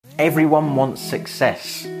Everyone wants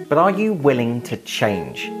success, but are you willing to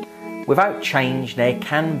change? Without change, there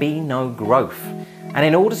can be no growth. And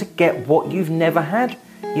in order to get what you've never had,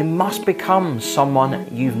 you must become someone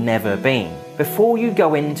you've never been. Before you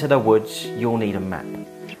go into the woods, you'll need a map.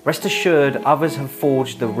 Rest assured, others have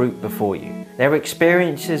forged the route before you. Their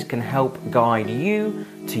experiences can help guide you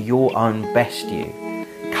to your own best you.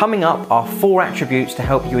 Coming up are 4 attributes to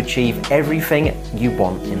help you achieve everything you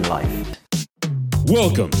want in life.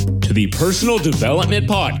 Welcome to the Personal Development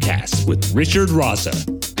Podcast with Richard Raza.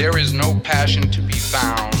 There is no passion to be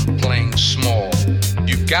found playing small.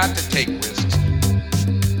 You've got to take risks.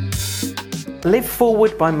 Live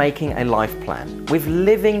forward by making a life plan. With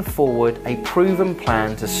Living Forward, a proven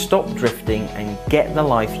plan to stop drifting and get the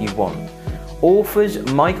life you want. Authors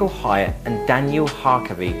Michael Hyatt and Daniel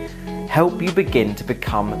Harkavy help you begin to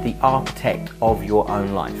become the architect of your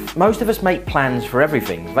own life. Most of us make plans for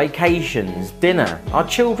everything, vacations, dinner, our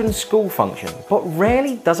children's school function, but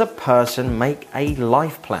rarely does a person make a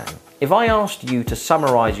life plan. If I asked you to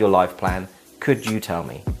summarize your life plan, could you tell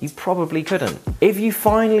me? You probably couldn't. If you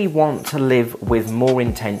finally want to live with more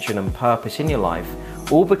intention and purpose in your life,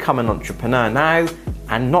 or become an entrepreneur now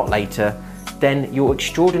and not later, then your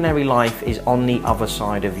extraordinary life is on the other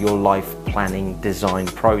side of your life planning design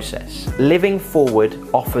process. Living Forward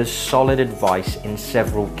offers solid advice in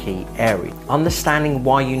several key areas. Understanding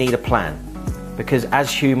why you need a plan, because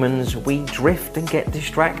as humans, we drift and get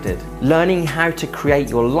distracted. Learning how to create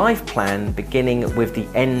your life plan, beginning with the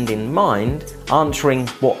end in mind, answering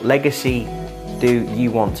what legacy do you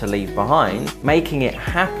want to leave behind, making it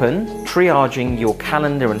happen, triaging your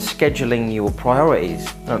calendar and scheduling your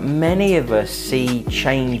priorities. Now, many of us see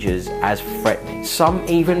changes as threatening. Some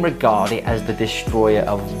even regard it as the destroyer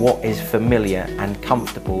of what is familiar and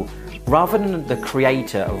comfortable, rather than the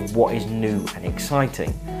creator of what is new and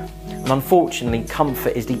exciting. And unfortunately,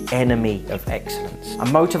 comfort is the enemy of excellence. A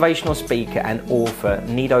motivational speaker and author,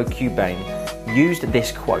 Nido Qubein, used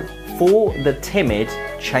this quote: "For the timid,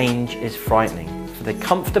 change is frightening. For the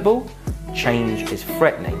comfortable, change is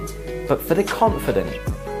threatening. But for the confident,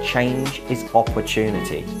 change is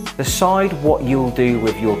opportunity." Decide what you'll do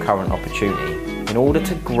with your current opportunity. In order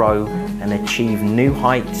to grow and achieve new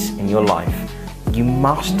heights in your life, you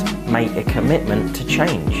must make a commitment to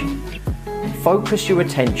change. Focus your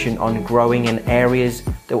attention on growing in areas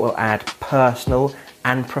that will add personal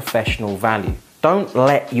and professional value. Don't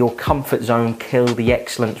let your comfort zone kill the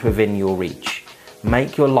excellence within your reach.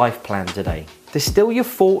 Make your life plan today. Distill your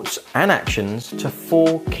thoughts and actions to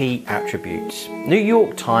 4 key attributes. New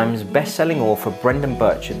York Times best-selling author Brendon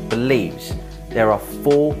Burchard believes there are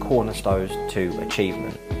 4 cornerstones to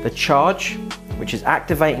achievement. The charge, which is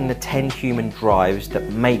activating the 10 human drives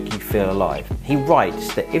that make you feel alive. He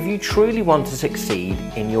writes that if you truly want to succeed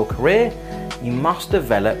in your career, you must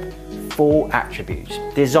develop 4 attributes: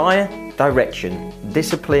 desire, direction,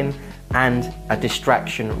 discipline, and a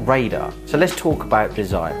distraction radar. So let's talk about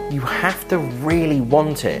desire. You have to really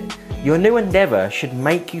want it. Your new endeavor should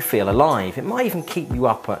make you feel alive. It might even keep you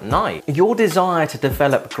up at night. Your desire to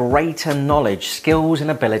develop greater knowledge, skills,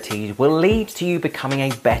 and abilities will lead to you becoming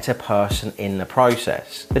a better person in the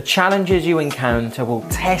process. The challenges you encounter will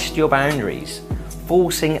test your boundaries,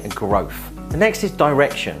 forcing growth. The next is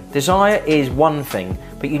direction. Desire is one thing,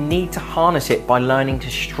 but you need to harness it by learning to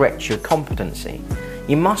stretch your competency.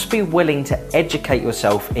 You must be willing to educate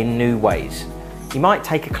yourself in new ways. You might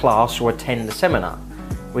take a class or attend a seminar,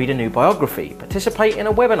 read a new biography, participate in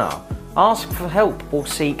a webinar, ask for help or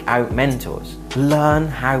seek out mentors. Learn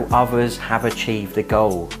how others have achieved a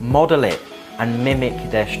goal, model it and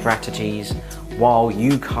mimic their strategies while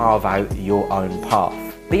you carve out your own path.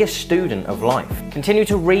 Be a student of life. Continue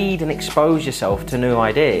to read and expose yourself to new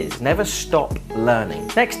ideas. Never stop learning.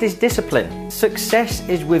 Next is discipline. Success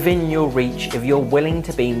is within your reach if you're willing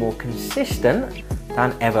to be more consistent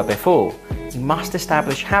than ever before. You must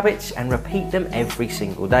establish habits and repeat them every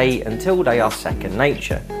single day until they are second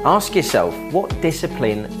nature. Ask yourself, what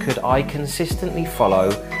discipline could I consistently follow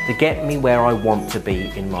to get me where I want to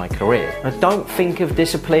be in my career? Now, don't think of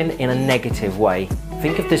discipline in a negative way.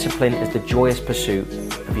 Think of discipline as the joyous pursuit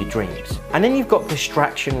of your dreams. And then you've got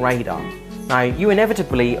distraction radar. Now, you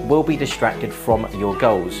inevitably will be distracted from your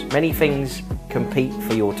goals. Many things compete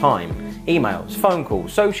for your time. Emails, phone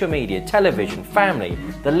calls, social media, television, family,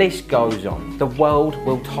 the list goes on. The world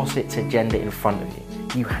will toss its agenda in front of you.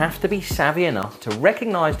 You have to be savvy enough to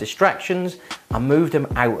recognize distractions and move them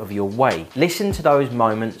out of your way. Listen to those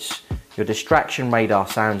moments. Your distraction radar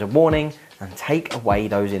sounds a warning, and take away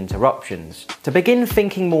those interruptions. To begin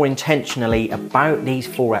thinking more intentionally about these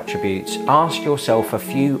 4 attributes, ask yourself a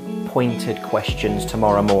few pointed questions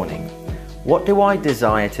tomorrow morning. What do I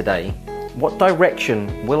desire today? What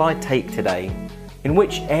direction will I take today? In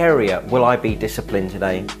which area will I be disciplined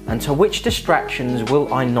today? And to which distractions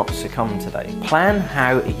will I not succumb today? Plan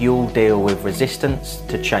how you'll deal with resistance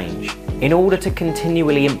to change. In order to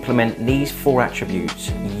continually implement these 4 attributes,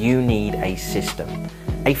 you need a system,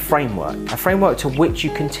 a framework to which you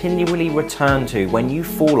continually return to when you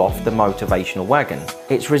fall off the motivational wagon.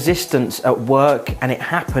 It's resistance at work, and it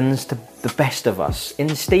happens to the best of us.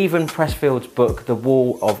 In Steven Pressfield's book, The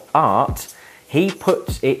Wall of Art, he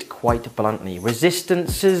puts it quite bluntly.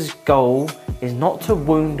 Resistance's goal is not to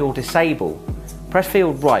wound or disable.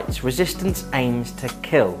 Pressfield writes, resistance aims to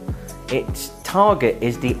kill. Its target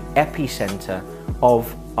is the epicenter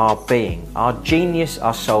of our being, our genius,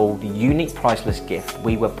 our soul, the unique priceless gift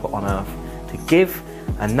we were put on earth to give,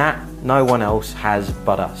 and that no one else has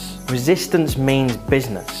but us. Resistance means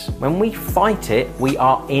business. When we fight it, we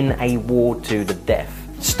are in a war to the death.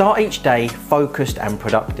 Start each day focused and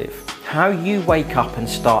productive. How you wake up and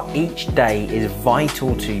start each day is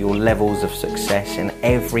vital to your levels of success in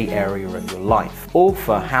every area of your life.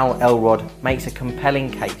 Author Hal Elrod makes a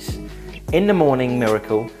compelling case. In The Morning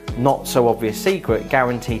Miracle, Not So Obvious Secret,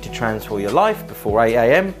 guaranteed to transform your life before 8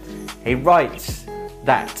 a.m, he writes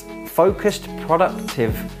that focused,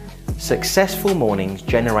 productive, successful mornings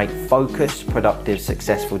generate focused, productive,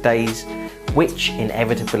 successful days, which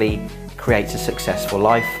inevitably creates a successful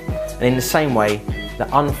life. And in the same way, the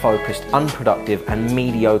unfocused, unproductive and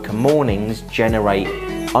mediocre mornings generate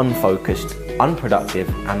unfocused, unproductive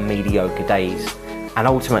and mediocre days, and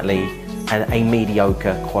ultimately a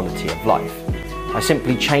mediocre quality of life. By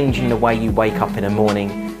simply changing the way you wake up in the morning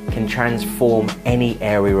can transform any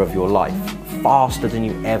area of your life faster than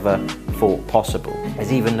you ever thought possible.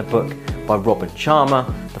 There's even the book by Robin Sharma,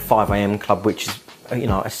 The 5 a.m. Club, which is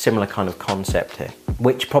a similar kind of concept here,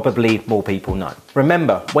 which probably more people know.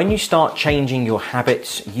 Remember, when you start changing your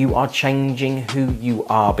habits, you are changing who you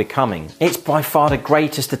are becoming. It's by far the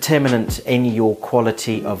greatest determinant in your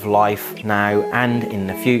quality of life now and in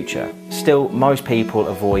the future. Still, most people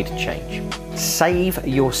avoid change. Save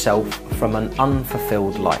yourself from an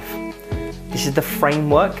unfulfilled life. This is the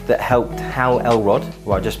framework that helped Hal Elrod,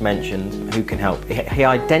 who I just mentioned, who can help. He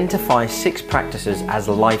identifies 6 practices as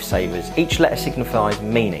lifesavers. Each letter signifies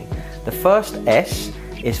meaning. The first S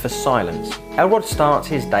is for silence. Elrod starts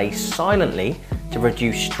his day silently to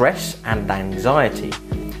reduce stress and anxiety.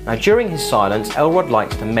 Now, during his silence, Elrod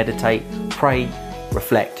likes to meditate, pray,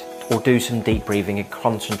 reflect, or do some deep breathing and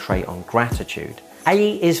concentrate on gratitude.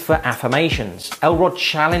 A is for affirmations. Elrod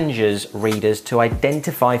challenges readers to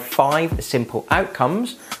identify 5 simple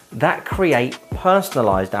outcomes that create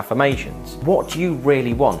personalized affirmations. What do you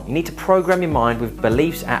really want? You need to program your mind with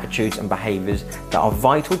beliefs, attitudes, and behaviors that are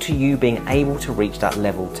vital to you being able to reach that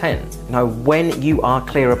level 10. Now, when you are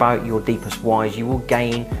clear about your deepest whys, you will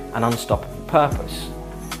gain an unstoppable purpose.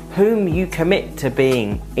 Whom you commit to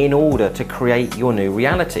being in order to create your new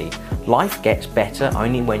reality. Life gets better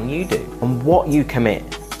only when you do. And what you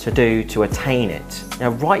commit to do to attain it. Now,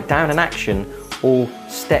 write down an action or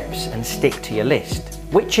steps and stick to your list.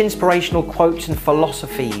 Which inspirational quotes and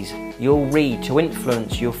philosophies you'll read to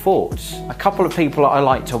influence your thoughts. A couple of people I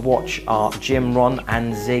like to watch are Jim Rohn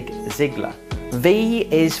and Zig Ziglar. V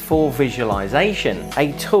is for visualization,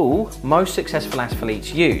 a tool most successful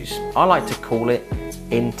athletes use. I like to call it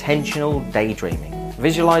intentional daydreaming.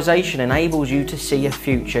 Visualization enables you to see a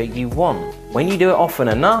future you want. When you do it often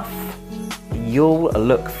enough, you'll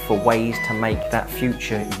look for ways to make that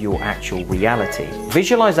future your actual reality.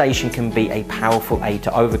 Visualization can be a powerful aid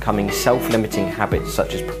to overcoming self-limiting habits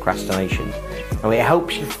such as procrastination. And it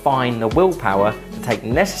helps you find the willpower to take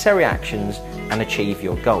necessary actions and achieve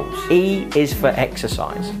your goals. E is for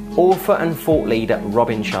exercise. Author and thought leader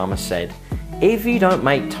Robin Sharma said, "If you don't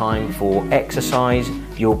make time for exercise,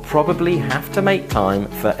 you'll probably have to make time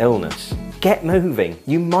for illness." Get moving.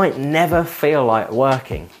 You might never feel like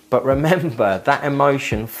working, but remember that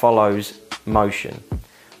emotion follows motion.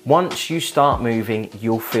 Once you start moving,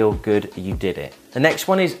 you'll feel good you did it. The next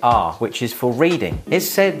one is R, which is for reading. It's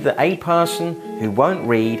said that a person who won't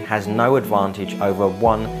read has no advantage over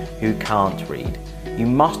one who can't read. You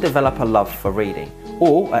must develop a love for reading,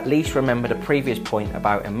 or at least remember the previous point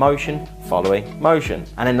about emotion following motion.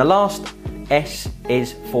 And then the last S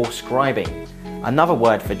is for scribing, another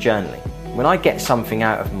word for journaling. When I get something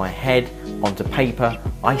out of my head onto paper,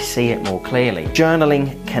 I see it more clearly.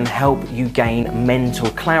 Journaling can help you gain mental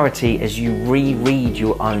clarity as you reread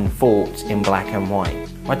your own thoughts in black and white.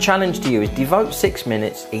 My challenge to you is devote 6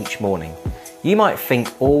 minutes each morning. You might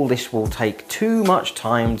think all this will take too much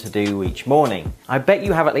time to do each morning. I bet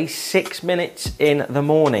you have at least 6 minutes in the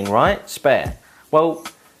morning, right? Spare. Well,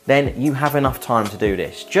 then you have enough time to do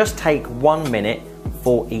this. Just take 1 minute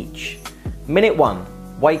for each. Minute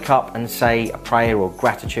 1, wake up and say a prayer or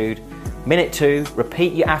gratitude. Minute 2,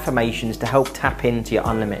 repeat your affirmations to help tap into your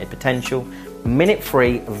unlimited potential. Minute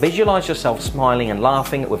 3, visualize yourself smiling and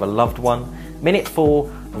laughing with a loved one. Minute 4,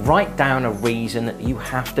 write down a reason that you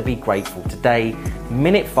have to be grateful today.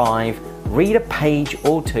 Minute 5, read a page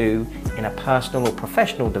or 2 in a personal or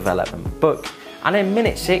professional development book. And then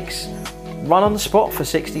minute 6, run on the spot for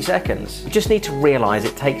 60 seconds. You just need to realize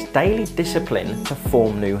it takes daily discipline to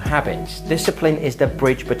form new habits. Discipline is the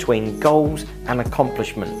bridge between goals and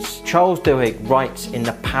accomplishments. Charles Duhigg writes in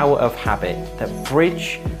The Power of Habit that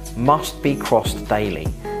bridge must be crossed daily.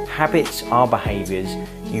 Habits are behaviors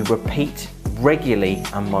you repeat regularly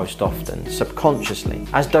and most often, subconsciously.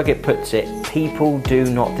 As Duhigg puts it, people do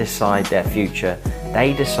not decide their future,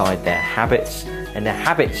 they decide their habits, and their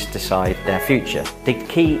habits decide their future. The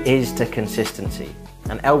key is to consistency.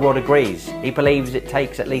 And Elrod agrees. He believes it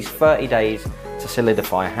takes at least 30 days to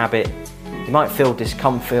solidify a habit. You might feel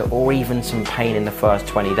discomfort or even some pain in the first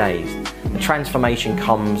 20 days. The transformation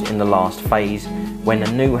comes in the last phase, when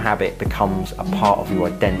a new habit becomes a part of your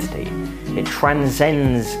identity. It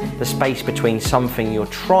transcends the space between something you're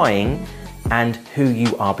trying and who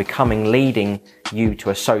you are becoming, leading you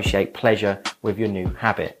to associate pleasure with your new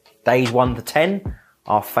habit. Days 1 to 10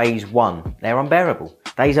 are phase 1. They're unbearable.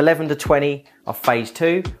 Days 11 to 20 are phase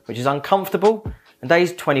 2, which is uncomfortable. And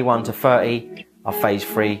days 21 to 30 are phase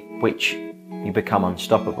 3, which you become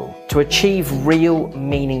unstoppable. To achieve real,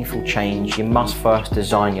 meaningful change, you must first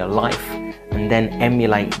design your life and then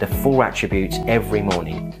emulate the 4 attributes every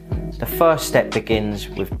morning. The first step begins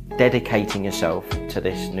with dedicating yourself to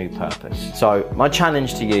this new purpose. So my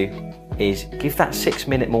challenge to you is give that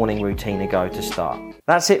 6-minute morning routine a go to start.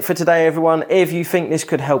 That's it for today, everyone. If you think this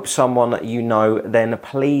could help someone that you know, then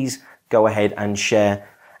please go ahead and share.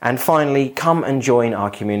 And finally, come and join our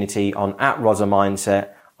community on @RosaMindset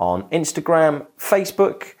on Instagram,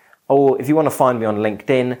 Facebook, or if you want to find me on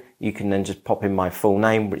LinkedIn, you can then just pop in my full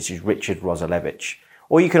name, which is Richard Rosalevich.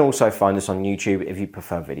 Or you can also find us on YouTube if you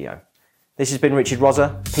prefer video. This has been Richard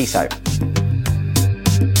Rosa. Peace out.